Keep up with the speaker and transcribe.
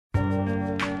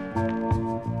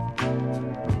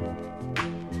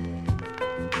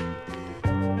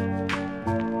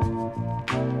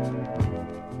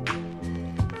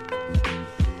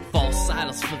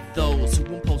those who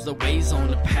impose their ways on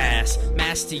the past.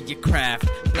 Master your craft,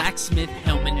 blacksmith,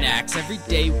 helm and axe.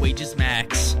 Everyday wages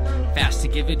max. Fast to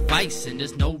give advice and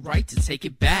there's no right to take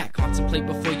it back. Contemplate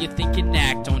before you think and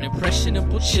act on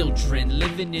impressionable children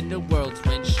living in a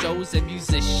whirlwind. Shows and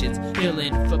musicians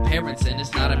billing for parents, and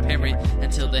it's not apparent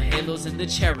until the halos and the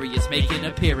chariots make an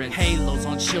appearance. Halos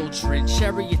on children,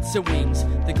 chariots and wings.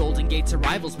 The golden gates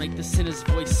arrivals make the sinner's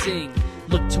voice sing.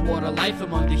 Look toward a life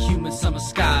among the human summer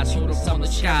skies. Hold up on the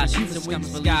skies, human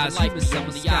wings, skies, life is some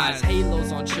of the eyes.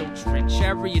 Halos on children,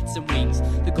 chariots and wings.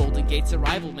 The golden gates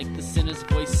arrival make the sinner's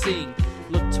voice sing.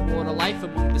 Look toward a life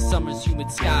among the summer's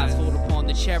humid skies. Hold upon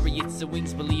the chariots and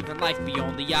wings, believe in life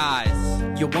beyond the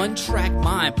eyes. Your one-track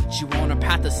mind puts you on a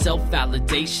path of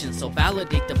self-validation. So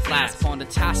validate the flats upon the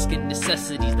task and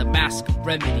necessities, the mask of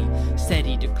remedy.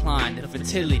 Steady decline, the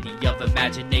fertility of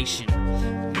imagination.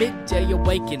 Midday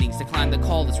awakenings, decline the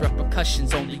call, there's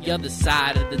repercussions on the other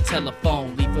side of the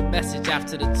telephone. Leave a message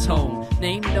after the tone.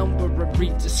 Name, number, a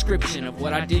brief description of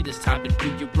what I did this time to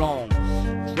do you wrong.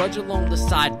 Drudge along the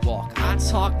sidewalk, I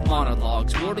talk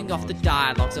monologues, warding off the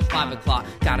dialogues at 5 o'clock.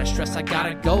 Gotta stress, I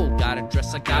gotta go, gotta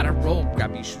dress, I gotta roll.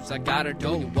 Grab your shoes, I gotta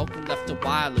go. Your welcome left a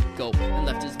while ago, and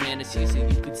left his manatee so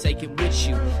you could take it with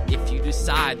you. If you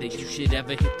decide that you should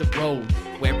ever hit the road,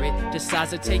 where it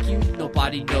decides to take you,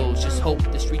 nobody knows. Just hope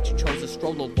the street you chose to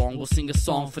stroll along will sing a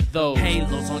song for those.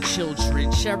 Halos on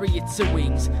children, chariots and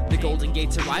wings. The golden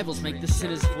gates arrivals make the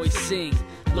sinner's voice sing.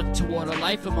 Look toward a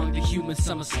life among the human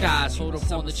summer skies. Hold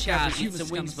upon the chariots and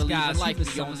wings, believe in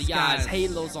life beyond the eyes.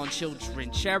 Halos on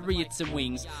children, chariots and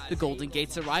wings. The golden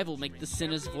gates arrival make the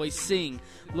sinner's voice sing.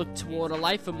 Look toward a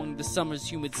life among the summer's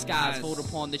humid skies. Hold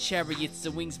upon the chariots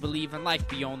and wings, believe in life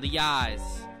beyond the eyes.